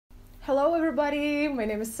Hello everybody, my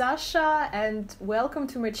name is Sasha and welcome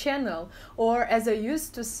to my channel, or as I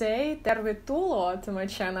used to say, tervetuloa to my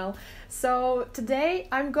channel. So today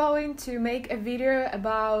I'm going to make a video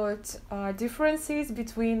about differences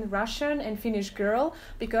between Russian and Finnish girl,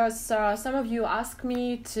 because some of you asked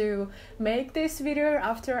me to make this video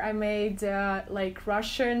after I made like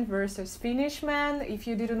Russian versus Finnish man. If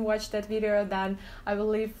you didn't watch that video, then I will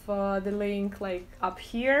leave the link like up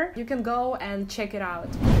here. You can go and check it out.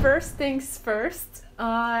 First things first,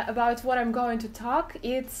 about what I'm going to talk,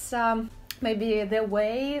 it's maybe the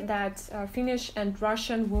way that Finnish and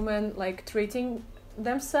Russian women like treating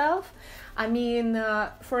themselves. I mean,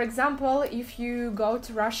 for example, if you go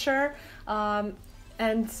to Russia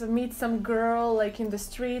and meet some girl like in the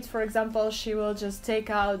street, for example, she will just take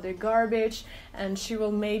out the garbage and she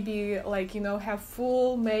will maybe like, you know, have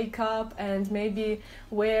full makeup and maybe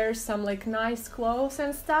wear some like nice clothes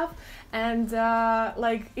and stuff. And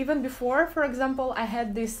like even before, for example, I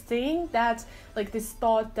had this thing that like this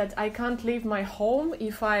thought that I can't leave my home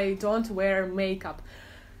if I don't wear makeup.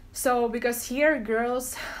 So because here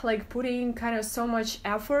girls like putting kind of so much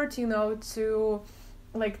effort, you know, to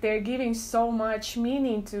like they're giving so much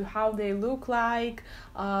meaning to how they look like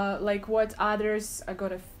what others are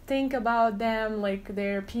gonna think about them, like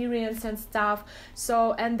their appearance and stuff.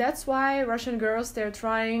 So, and that's why Russian girls, they're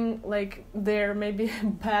trying like their maybe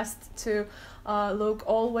best to look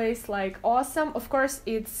always like awesome. Of course,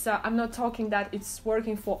 it's I'm not talking that it's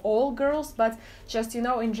working for all girls, but just, you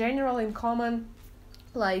know, in general, in common,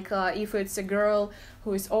 like if it's a girl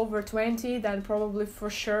who is over 20, then probably for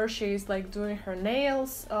sure she's like doing her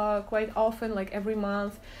nails quite often, like every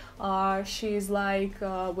month. She's like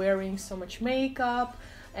wearing so much makeup,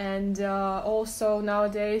 and also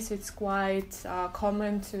nowadays it's quite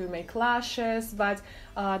common to make lashes, but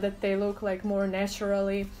that they look like more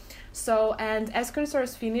naturally. So, and as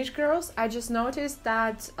concerns Finnish girls, I just noticed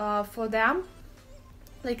that for them,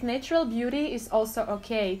 like natural beauty is also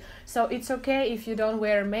okay. So it's okay if you don't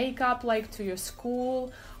wear makeup like to your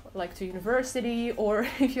school, like to university, or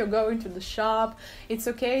if you're going to the shop. It's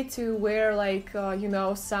okay to wear like you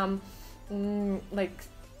know, some like,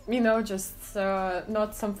 you know, just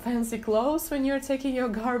not some fancy clothes when you're taking your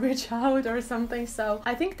garbage out or something. So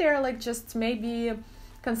I think they're like just maybe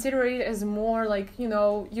consider it as more like, you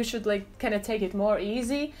know, you should like kind of take it more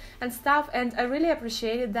easy and stuff. And I really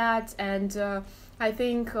appreciated that. And I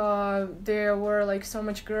think there were like so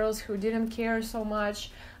much girls who didn't care so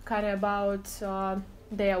much kind of about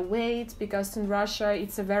their weight, because in Russia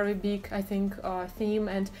it's a very big, I think, theme,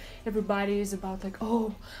 and everybody is about like,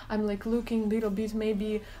 oh, I'm like looking a little bit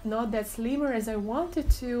maybe not that slimmer as I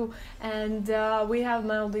wanted to. And we have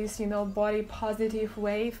now this, you know, body positive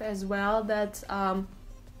wave as well, that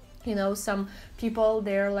you know, some people,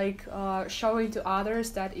 they're like showing to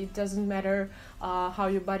others that it doesn't matter how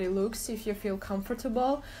your body looks if you feel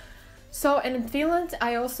comfortable. So, and in Finland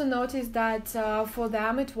I also noticed that for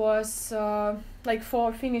them it was like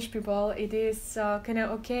for Finnish people it is kind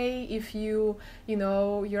of okay if you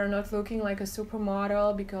know, you're not looking like a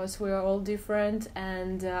supermodel, because we are all different,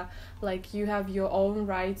 and like you have your own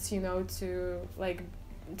rights, you know, to like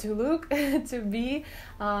to look to be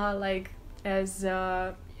like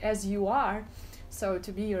as you are, so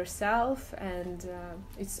to be yourself, and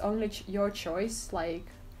it's only your choice like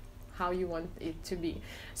how you want it to be.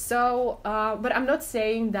 So but I'm not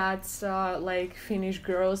saying that like Finnish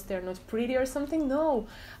girls, they're not pretty or something. No,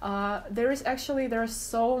 there are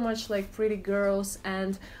so much like pretty girls,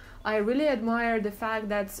 and I really admire the fact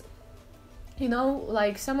that, you know,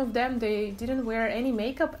 like some of them, they didn't wear any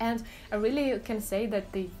makeup, and I really can say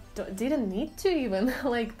that they didn't need to even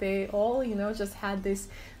like they all, you know, just had this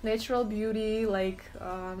natural beauty, like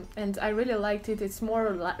and I really liked it. It's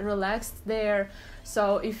more relaxed there.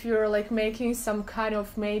 So if you're like making some kind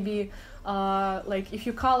of maybe like if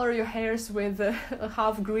you color your hairs with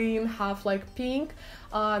half green, half like pink,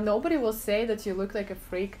 nobody will say that you look like a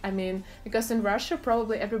freak. I mean, because in Russia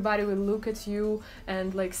probably everybody will look at you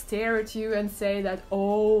and like stare at you and say that,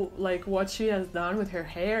 oh, like what she has done with her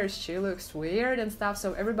hair, she looks weird and stuff.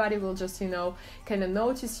 So everybody will just, you know, kind of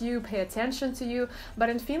notice you, pay attention to you. But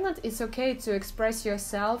in Finland it's okay to express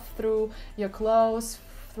yourself through your clothes,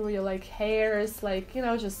 through your like hairs, like, you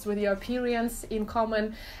know, just with your appearance in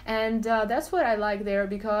common. And that's what I like there,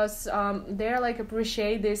 because they're like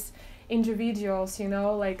appreciate these individuals, you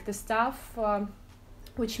know, like the stuff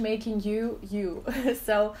which making you you.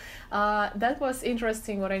 So that was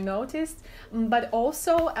interesting what I noticed. But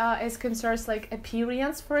also as concerns like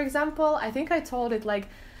appearance, for example, I think I told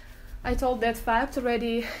that fact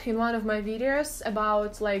already in one of my videos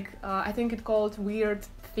about like I think it called weird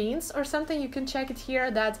Finns or something. You can check it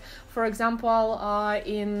here that, for example,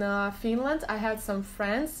 in Finland I had some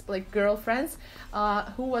friends, like girlfriends,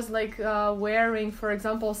 who was like wearing, for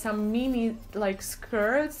example, some mini like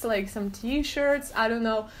skirts, like some t-shirts, I don't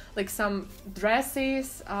know, like some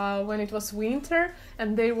dresses when it was winter,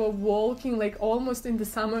 and they were walking like almost in the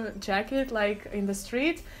summer jacket, like in the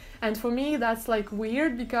street. And for me, that's like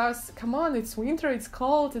weird because, come on, it's winter, it's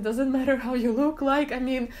cold, it doesn't matter how you look like. I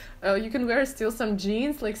mean, you can wear still some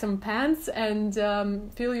jeans, like some pants, and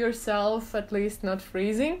feel yourself at least not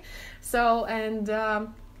freezing. So, and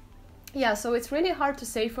yeah, so it's really hard to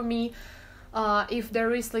say for me if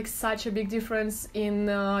there is like such a big difference in,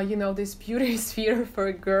 you know, this beauty sphere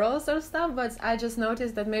for girls or stuff. But I just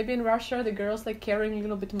noticed that maybe in Russia, the girls like caring a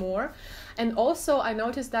little bit more. And also I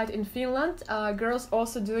noticed that in Finland, girls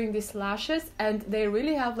also doing these lashes, and they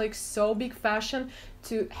really have like so big fashion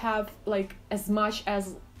to have like as much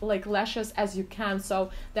as like lashes as you can, so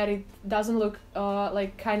that it doesn't look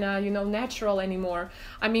like kind of, you know, natural anymore.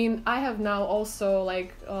 I mean, I have now also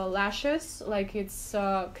like lashes, like it's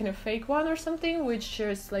kind of fake one or something, which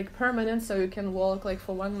is like permanent, so you can walk like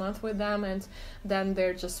for 1 month with them, and then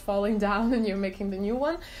they're just falling down and you're making the new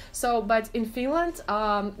one. So, but in Finland,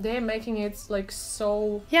 they're making it like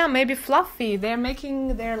so, yeah, maybe fluffy. They're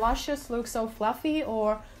making their lashes look so fluffy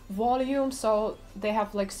or volume, so they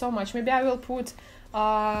have like so much. Maybe I will put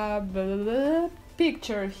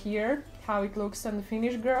picture here how it looks on the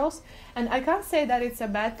Finnish girls, and I can't say that it's a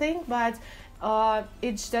bad thing, but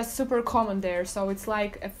it's just super common there, so it's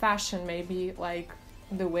like a fashion, maybe like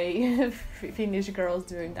the way Finnish girls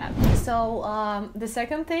doing that. So the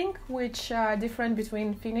second thing which different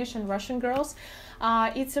between Finnish and Russian girls,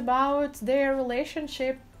 it's about their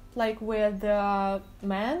relationship like with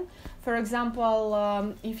men. For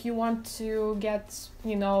example, if you want to get,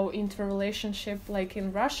 you know, into a relationship like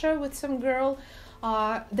in Russia with some girl,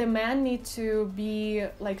 the man needs to be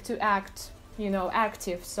like to act, you know,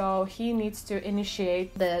 active. So he needs to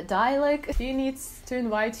initiate the dialogue. He needs to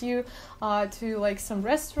invite you to like some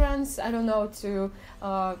restaurants, I don't know, to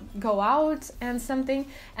go out and something.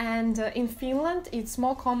 And in Finland, it's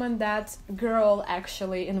more common that girl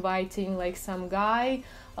actually inviting like some guy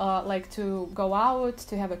like to go out,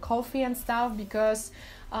 to have a coffee and stuff, because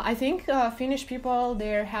I think Finnish people,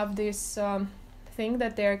 they have this thing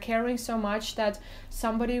that they're caring so much that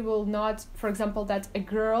somebody will not, for example, that a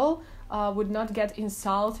girl would not get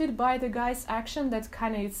insulted by the guy's action. That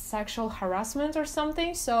kind of is sexual harassment or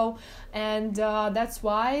something. So, and that's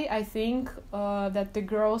why I think that the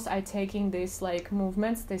girls are taking these like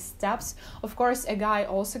movements, these steps. Of course, a guy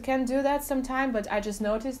also can do that sometime, but I just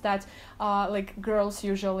noticed that like girls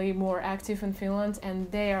usually more active in Finland,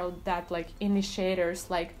 and they are that like initiators,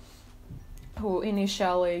 like who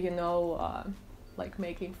initially, you know, like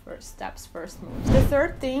making first steps, first moves. The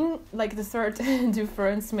third thing, like the third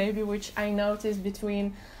difference maybe, which I noticed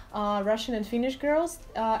between Russian and Finnish girls,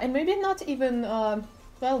 and maybe not even,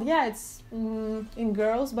 well, yeah, it's in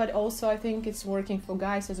girls, but also I think it's working for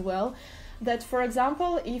guys as well, that, for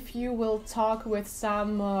example, if you will talk with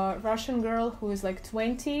some Russian girl who is like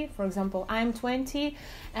 20, for example, I'm 20,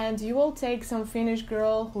 and you will take some Finnish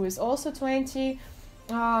girl who is also 20,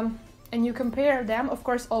 and you compare them. Of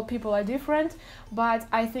course, all people are different, but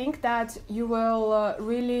I think that you will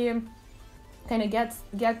really kind of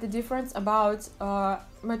get the difference about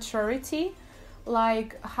maturity,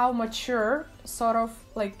 like how mature, sort of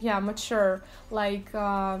like, yeah, mature, like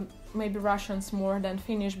maybe Russians more than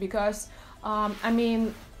Finnish, because I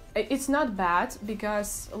mean, it's not bad,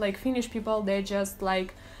 because like Finnish people, they just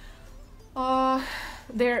like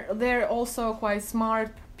they're also quite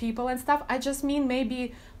smart people and stuff. I just mean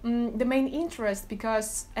maybe the main interest,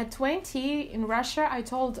 because at 20 in Russia, I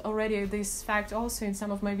told already this fact also in some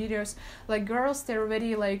of my videos, like girls, they're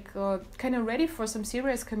already like kind of ready for some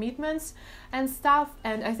serious commitments and stuff.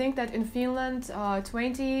 And I think that in Finland,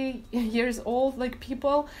 20 years old like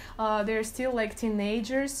people, they're still like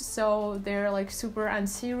teenagers, so they're like super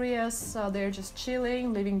unserious, they're just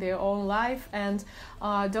chilling, living their own life, and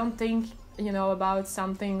don't think, you know, about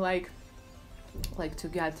something like to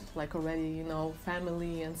get like already, you know,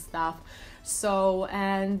 family and stuff. So,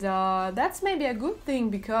 and that's maybe a good thing,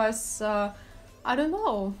 because I don't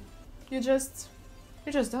know, you just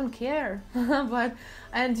you just don't care.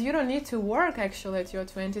 And you don't need to work actually at your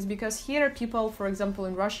 20s, because here people, for example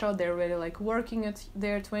in Russia, they're already like working at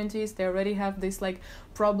their 20s. They already have this like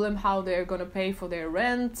problem how they're gonna pay for their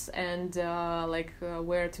rent and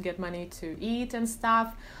where to get money to eat and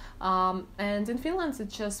stuff. And in Finland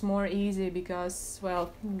it's just more easy because,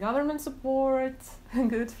 well, government support,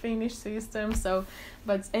 good Finnish system. So,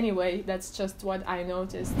 but anyway, that's just what I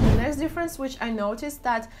noticed. The next difference which I noticed,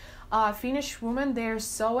 that Finnish women, they're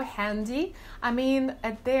so handy. I mean,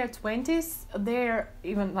 at their 20s, they're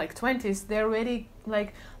even like 20s, they're already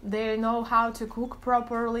like, they know how to cook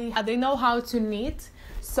properly, they know how to knit.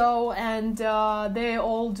 So, and they're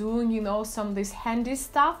all doing, you know, some of this handy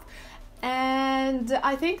stuff. And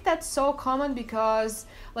I think that's so common because,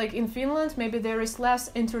 like, in Finland maybe there is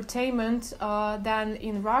less entertainment than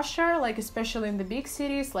in Russia, like especially in the big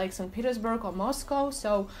cities like St. Petersburg or Moscow.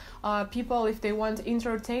 So people, if they want to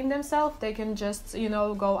entertain themselves, they can just, you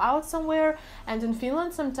know, go out somewhere. And in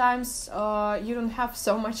Finland sometimes you don't have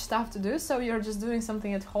so much stuff to do, so you're just doing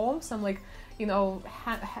something at home, some like, you know,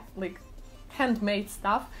 handmade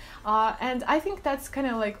stuff. And I think that's kind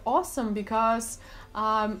of like awesome because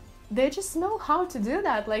they just know how to do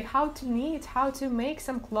that, like how to knit, how to make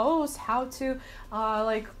some clothes, how to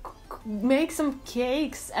make some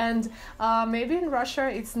cakes. And maybe in Russia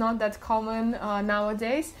it's not that common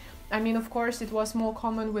nowadays. I mean, of course, it was more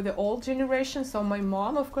common with the old generation. So my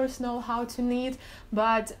mom, of course, know how to knit.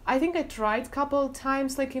 But I think I tried a couple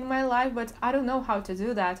times like in my life, but I don't know how to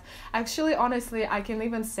do that. Actually, honestly, I can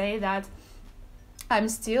even say that I'm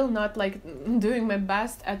still not like doing my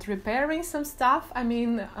best at repairing some stuff. I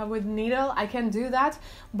mean, with needle I can do that,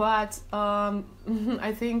 but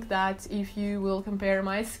I think that if you will compare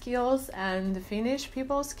my skills and the Finnish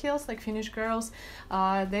people's skills, like Finnish girls,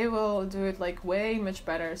 they will do it like way much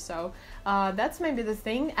better. So that's maybe the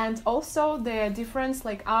thing. And also the difference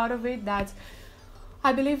like out of it, that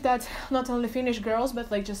I believe that not only Finnish girls but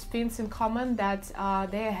like just Finns in common, that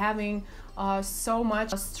they're having so much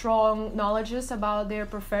strong knowledges about their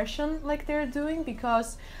profession like they're doing,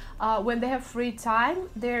 because when they have free time,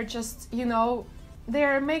 they're just, you know,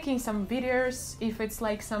 they're making some videos. If it's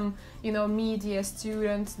like some, you know, media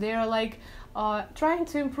students, they're like trying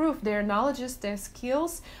to improve their knowledges, their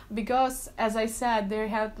skills, because as I said, they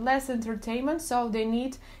have less entertainment, so they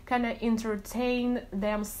need kind of entertain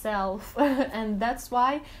themselves. And that's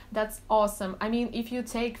why that's awesome. I mean, if you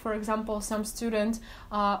take, for example, some student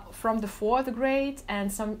from the 4th grade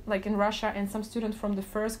and some like in Russia, and some student from the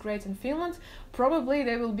 1st grade in Finland, probably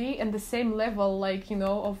they will be in the same level, like, you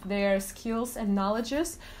know, of their skills and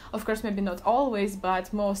knowledges. Of course, maybe not always,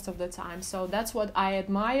 but most of the time. So that's what I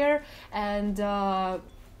admire, and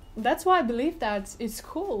that's why I believe that it's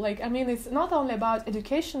cool. Like, I mean, it's not only about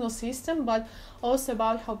educational system, but also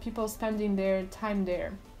about how people spending their time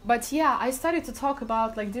there. But yeah, I started to talk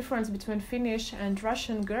about like difference between Finnish and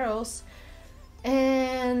Russian girls,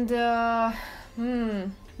 and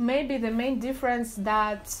maybe the main difference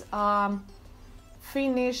that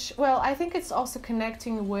Finnish, well, I think it's also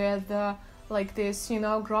connecting with like this, you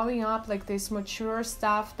know, growing up, like this mature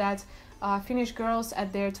stuff, that Finnish girls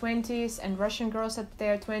at their 20s and Russian girls at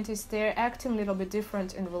their 20s, they're acting a little bit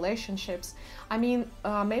different in relationships. I mean,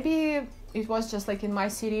 maybe it was just like in my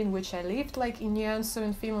city in which I lived, like in Joensuu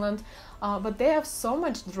in Finland, but they have so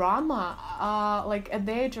much drama. Like at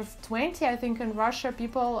the age of 20, I think in Russia,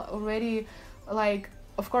 people already, like,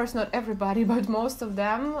 of course not everybody, but most of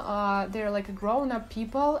them, they're like grown-up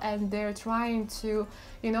people, and they're trying to,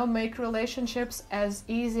 you know, make relationships as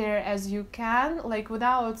easier as you can, like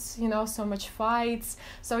without, you know, so much fights.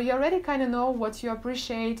 So you already kind of know what you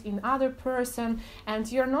appreciate in other person,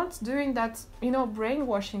 and you're not doing that, you know,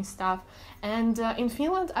 brainwashing stuff. And in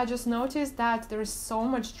Finland, I just noticed that there's so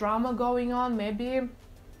much drama going on, maybe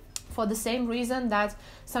for the same reason that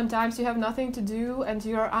sometimes you have nothing to do and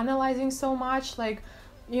you're analyzing so much, like,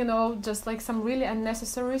 you know, just like some really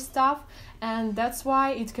unnecessary stuff, and that's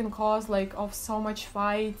why it can cause like of so much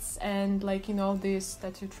fights, and like, you know, this,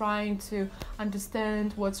 that you're trying to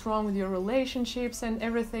understand what's wrong with your relationships and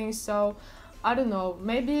everything. So I don't know,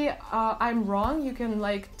 maybe I'm wrong. You can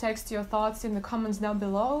like text your thoughts in the comments down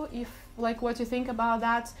below if like what you think about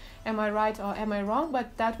that. Am I right or am I wrong?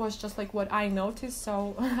 But that was just like what I noticed,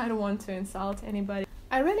 so I don't want to insult anybody.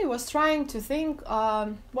 I really was trying to think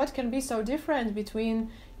what can be so different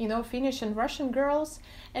between, you know, Finnish and Russian girls,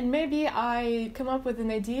 and maybe I come up with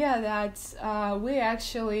an idea that we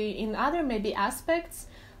actually, in other maybe aspects,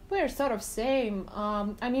 we're sort of same.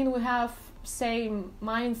 I mean, we have same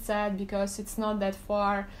mindset because it's not that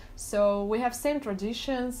far, so we have same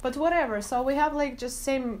traditions, but whatever. So we have like just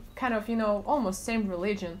same kind of, you know, almost same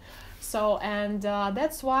religion. So, and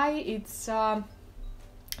that's why it's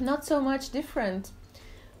not so much different.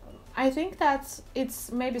 I think that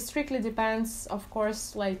it's maybe strictly depends, of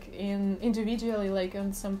course, like in individually, like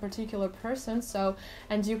on some particular person. So,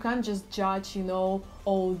 and you can't just judge, you know,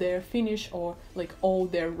 oh, they're Finnish or like, oh,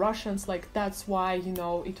 they're Russians. Like that's why, you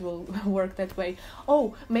know, it will work that way.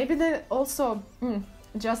 Oh, maybe they also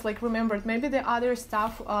just like remembered maybe the other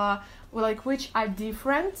stuff like which are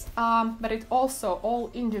different, but it also all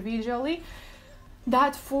individually.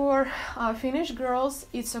 That for Finnish girls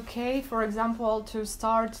it's okay, for example, to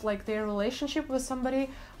start like their relationship with somebody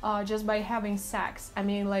just by having sex. I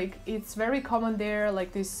mean, like it's very common there,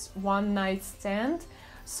 like this one night stand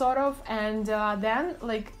sort of, and then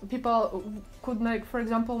like people could, like, for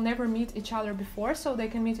example, never meet each other before, so they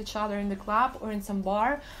can meet each other in the club or in some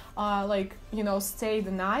bar, like, you know, stay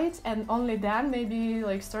the night, and only then maybe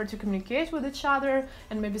like start to communicate with each other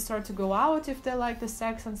and maybe start to go out if they like the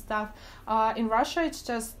sex and stuff. In Russia it's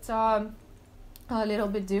just a little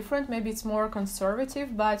bit different, maybe it's more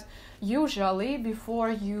conservative, but usually before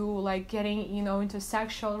you like getting, you know, into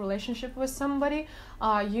sexual relationship with somebody,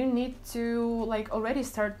 you need to like already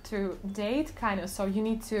start to date kind of, so you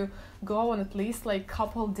need to go on at least like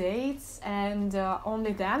couple dates, and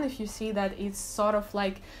only then if you see that it's sort of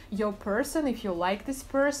like your person, if you like this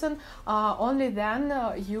person, only then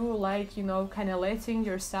you like, you know, kind of letting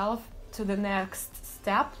yourself to the next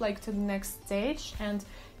step, like to the next stage, and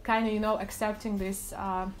kind of, you know, accepting these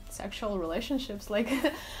sexual relationships, like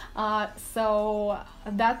so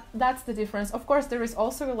that's the difference. Of course there is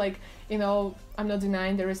also like, you know, I'm not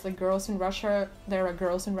denying there is like girls in Russia, there are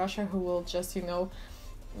girls in Russia who will just, you know,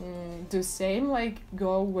 do same, like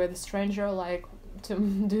go with a stranger, like to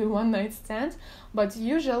do one night stand, but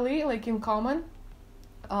usually like in common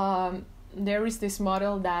there is this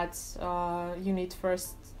model that you need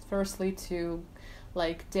firstly to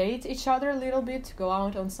like date each other a little bit, go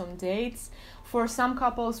out on some dates. For some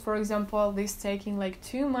couples, for example, this taking like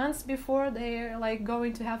 2 months before they're like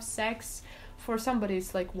going to have sex. For somebody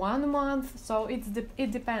it's like 1 month, so it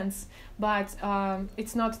depends, but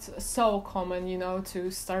it's not so common, you know, to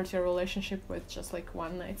start your relationship with just like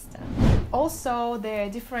one night stand. Also, the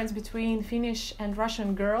difference between Finnish and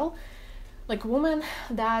Russian girl, like woman,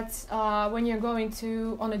 that when you're going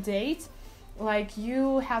to on a date, like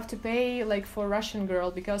you have to pay like for Russian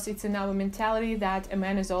girl, because it's in our mentality that a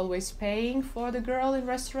man is always paying for the girl in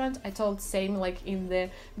restaurant. I told same like in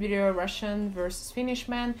the video Russian versus Finnish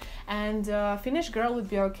man, and Finnish girl would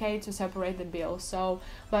be okay to separate the bill. So,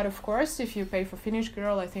 but of course if you pay for Finnish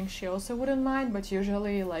girl, I think she also wouldn't mind, but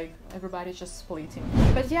usually like everybody's just splitting.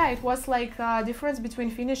 But yeah, it was like a difference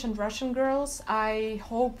between Finnish and Russian girls. I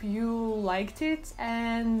hope you liked it,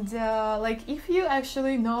 and like if you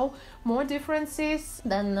actually know more differences,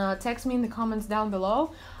 then text me in the comments down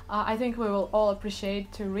below. I think we will all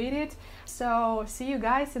appreciate to read it. So see you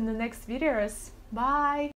guys in the next videos. Bye!